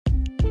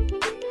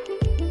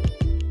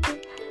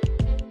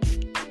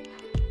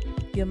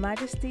Your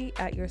Majesty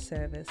at your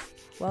service.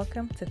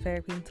 Welcome to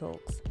Fair Queen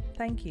Talks.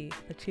 Thank you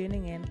for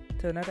tuning in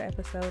to another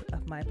episode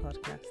of my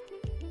podcast,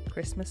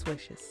 Christmas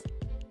Wishes.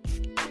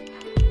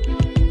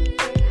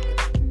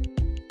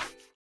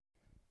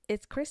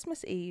 It's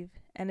Christmas Eve,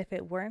 and if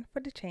it weren't for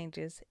the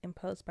changes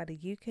imposed by the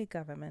UK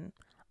government,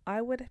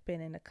 I would have been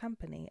in the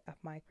company of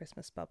my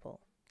Christmas bubble.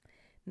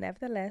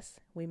 Nevertheless,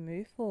 we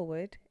move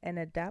forward and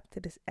adapt to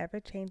this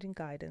ever-changing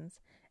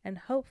guidance, and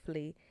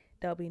hopefully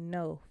there'll be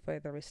no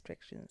further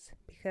restrictions,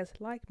 because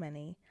like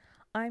many,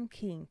 I'm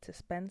keen to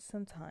spend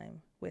some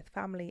time with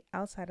family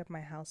outside of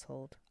my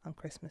household on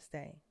Christmas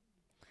Day.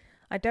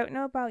 I don't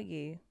know about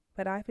you,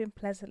 but I've been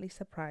pleasantly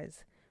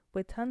surprised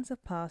with tons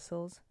of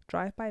parcels,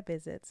 drive-by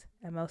visits,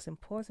 and most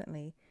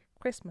importantly,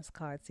 Christmas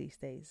cards these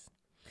days.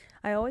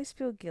 I always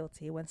feel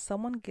guilty when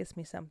someone gives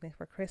me something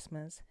for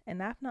Christmas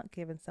and I've not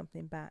given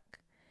something back.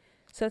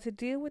 So to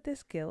deal with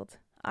this guilt,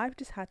 I've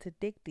just had to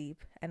dig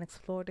deep and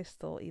explore this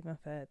thought even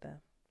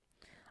further.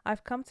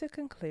 I've come to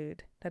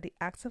conclude that the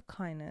acts of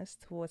kindness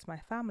towards my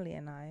family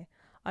and I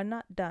are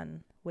not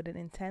done with an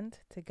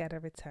intent to get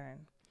a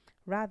return,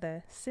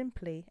 rather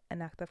simply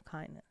an act of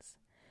kindness.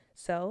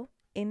 So,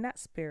 in that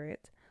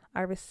spirit,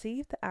 I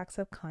received the acts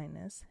of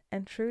kindness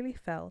and truly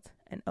felt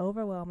an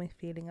overwhelming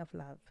feeling of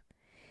love.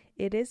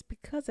 It is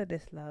because of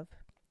this love,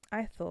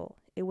 I thought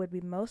it would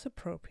be most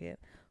appropriate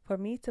for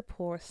me to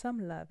pour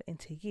some love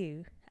into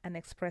you and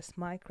express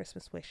my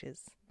Christmas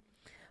wishes.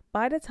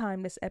 By the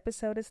time this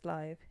episode is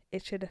live,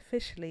 it should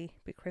officially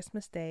be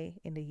Christmas Day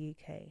in the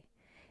UK,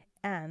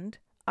 and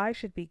I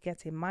should be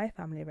getting my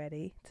family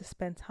ready to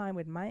spend time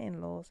with my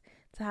in-laws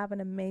to have an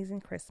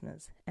amazing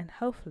Christmas, and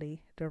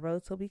hopefully the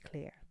roads will be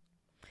clear.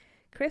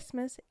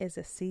 Christmas is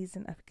a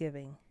season of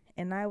giving,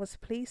 and I was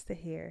pleased to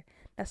hear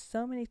that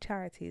so many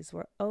charities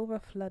were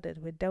overflooded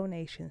with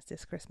donations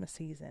this Christmas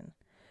season.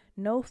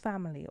 No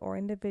family or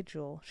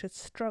individual should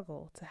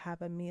struggle to have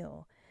a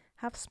meal,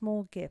 have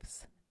small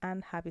gifts,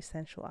 and have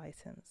essential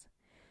items.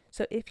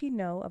 So if you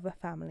know of a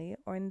family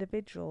or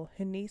individual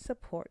who needs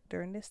support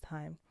during this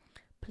time,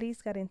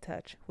 please get in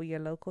touch with your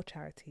local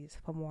charities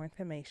for more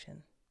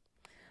information.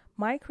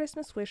 My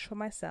Christmas wish for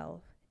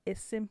myself is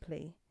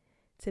simply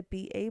to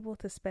be able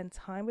to spend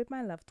time with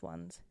my loved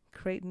ones,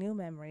 create new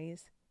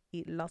memories,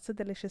 eat lots of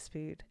delicious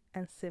food,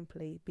 and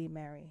simply be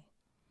merry.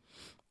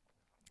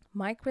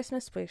 My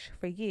Christmas wish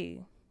for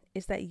you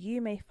is that you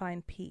may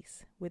find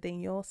peace within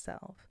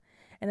yourself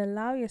and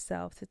allow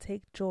yourself to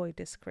take joy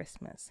this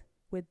Christmas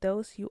with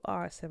those you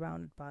are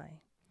surrounded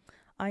by.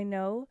 I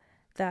know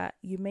that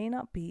you may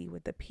not be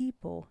with the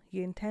people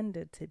you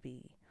intended to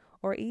be,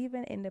 or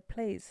even in the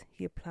place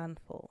you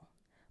planned for,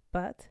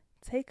 but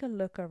take a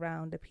look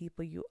around the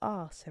people you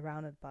are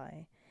surrounded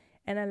by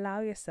and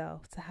allow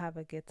yourself to have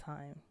a good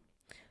time.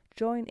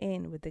 Join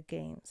in with the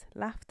games,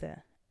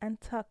 laughter,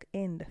 and tuck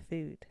in the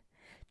food.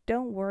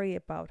 Don't worry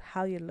about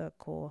how you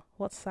look or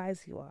what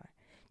size you are.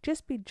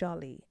 Just be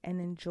jolly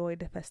and enjoy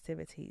the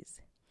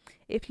festivities.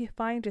 If you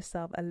find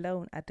yourself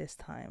alone at this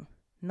time,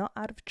 not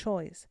out of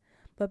choice,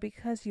 but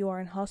because you are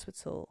in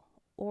hospital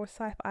or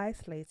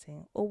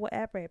self-isolating or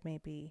whatever it may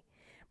be,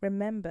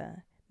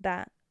 remember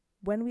that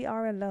when we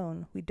are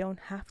alone, we don't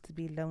have to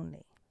be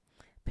lonely.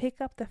 Pick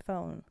up the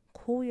phone,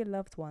 call your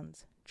loved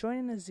ones, join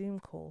in a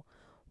Zoom call,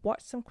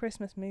 watch some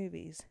Christmas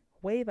movies,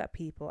 wave at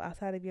people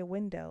outside of your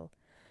window.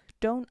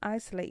 Don't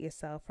isolate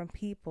yourself from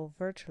people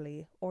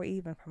virtually or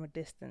even from a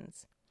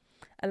distance.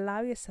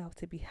 Allow yourself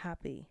to be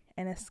happy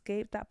and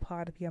escape that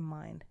part of your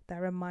mind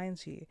that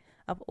reminds you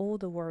of all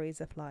the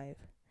worries of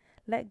life.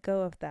 Let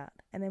go of that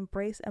and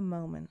embrace a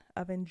moment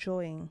of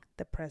enjoying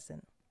the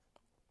present.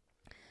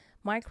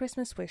 My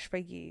Christmas wish for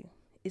you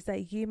is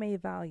that you may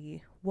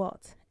value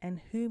what and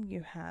whom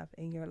you have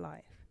in your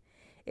life.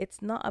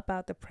 It's not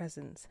about the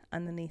presents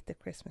underneath the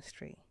Christmas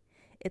tree.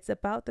 It's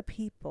about the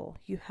people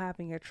you have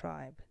in your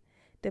tribe,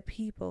 the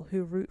people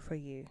who root for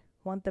you,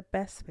 want the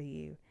best for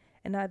you,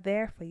 and are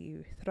there for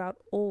you throughout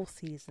all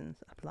seasons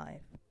of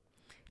life.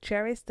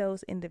 Cherish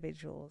those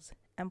individuals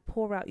and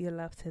pour out your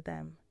love to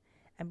them,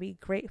 and be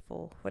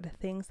grateful for the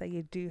things that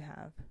you do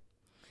have.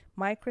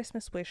 My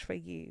Christmas wish for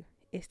you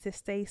is to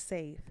stay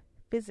safe,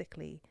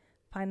 physically,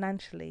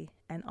 financially,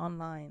 and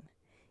online.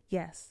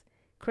 Yes,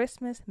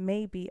 Christmas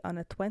may be on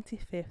the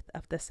 25th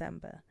of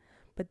December,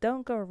 but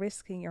don't go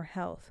risking your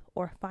health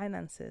or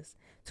finances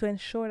to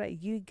ensure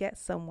that you get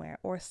somewhere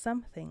or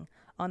something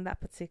on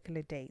that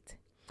particular date.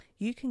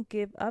 You can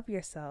give of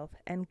yourself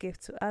and give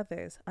to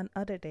others on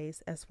other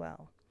days as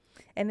well.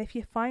 And if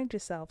you find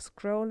yourself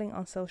scrolling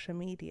on social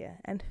media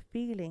and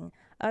feeling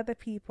other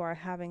people are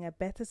having a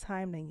better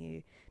time than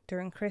you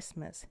during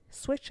Christmas,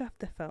 switch off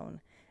the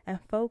phone and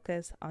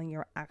focus on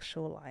your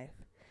actual life.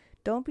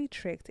 Don't be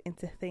tricked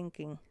into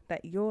thinking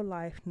that your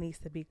life needs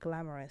to be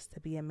glamorous to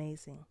be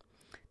amazing.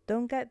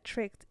 Don't get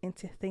tricked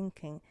into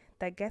thinking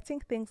that getting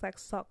things like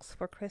socks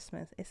for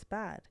Christmas is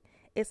bad.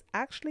 It's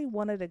actually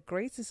one of the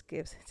greatest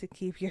gifts to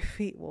keep your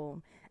feet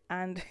warm,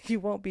 and you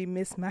won't be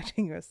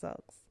mismatching your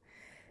socks.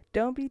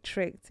 Don't be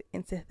tricked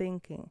into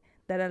thinking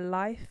that a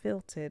life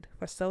filtered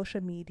for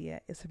social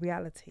media is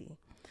reality.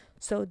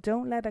 So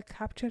don't let a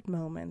captured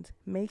moment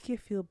make you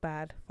feel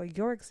bad for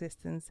your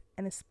existence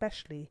and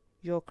especially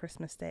your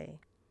Christmas Day.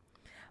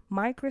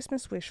 My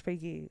Christmas wish for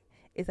you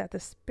is that the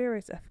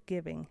spirit of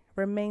giving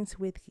remains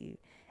with you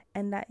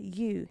and that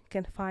you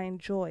can find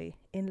joy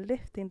in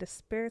lifting the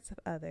spirits of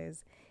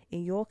others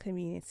in your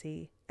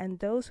community and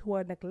those who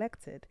are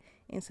neglected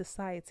in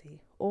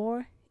society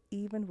or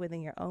even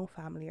within your own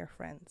family or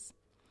friends.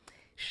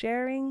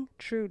 Sharing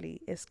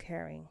truly is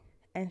caring,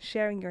 and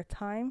sharing your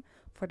time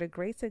for the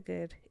greater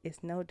good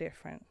is no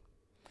different.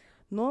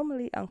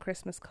 Normally on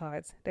Christmas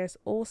cards, there's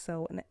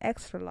also an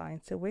extra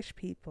line to wish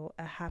people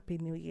a Happy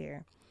New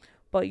Year,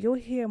 but you'll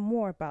hear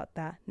more about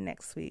that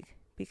next week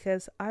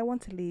because I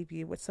want to leave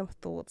you with some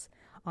thoughts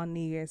on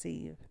New Year's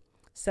Eve.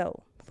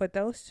 So, for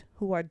those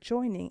who are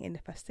joining in the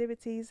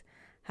festivities,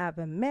 have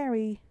a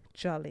merry,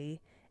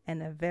 jolly,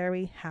 and a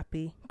very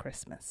happy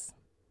Christmas.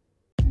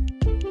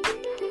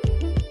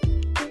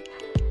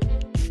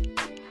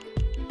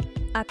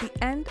 At the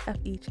end of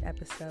each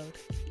episode,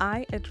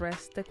 I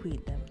address the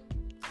Queendom.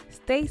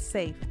 Stay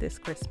safe this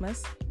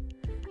Christmas.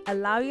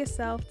 Allow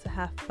yourself to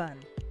have fun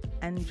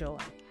and joy.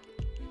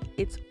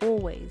 It's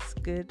always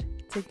good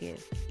to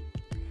give.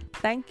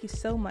 Thank you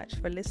so much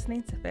for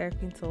listening to Fairy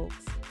Queen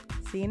Talks.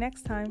 See you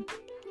next time.